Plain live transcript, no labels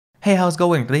Hey, how's it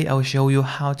going? Today I'll show you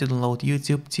how to download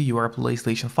YouTube to your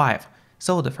PlayStation 5.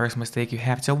 So the first mistake you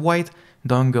have to avoid,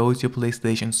 don't go to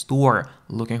PlayStation Store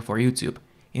looking for YouTube.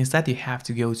 Instead you have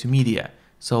to go to Media.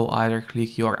 So either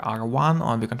click your R1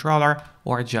 on the controller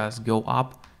or just go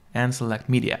up and select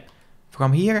Media.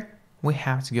 From here we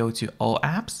have to go to All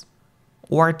Apps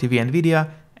or TV and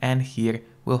Video, and here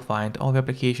we'll find all the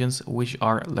applications which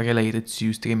are related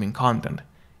to streaming content.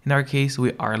 In our case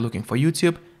we are looking for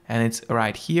YouTube, and it's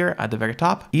right here at the very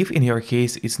top. If in your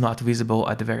case it's not visible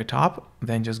at the very top,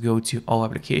 then just go to all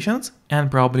applications and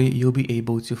probably you'll be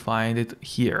able to find it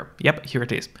here. Yep, here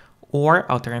it is. Or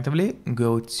alternatively,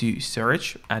 go to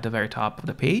search at the very top of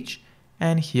the page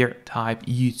and here type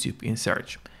YouTube in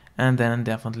search, and then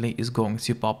definitely is going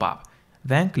to pop up.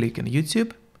 Then click on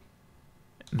YouTube,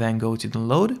 then go to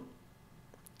download,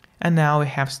 and now we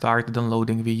have started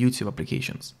downloading the YouTube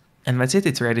applications. And that's it,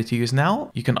 it's ready to use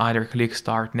now. You can either click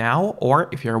start now, or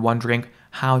if you're wondering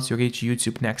how to reach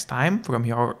YouTube next time from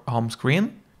your home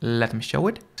screen, let me show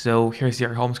it. So here's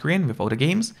your home screen with all the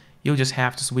games. You'll just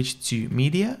have to switch to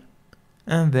media,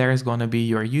 and there's gonna be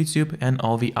your YouTube and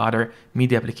all the other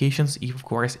media applications if of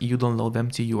course you download them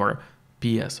to your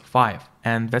PS5.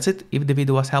 And that's it. If the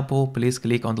video was helpful, please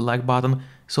click on the like button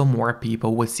so more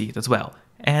people will see it as well.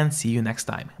 And see you next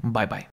time. Bye bye.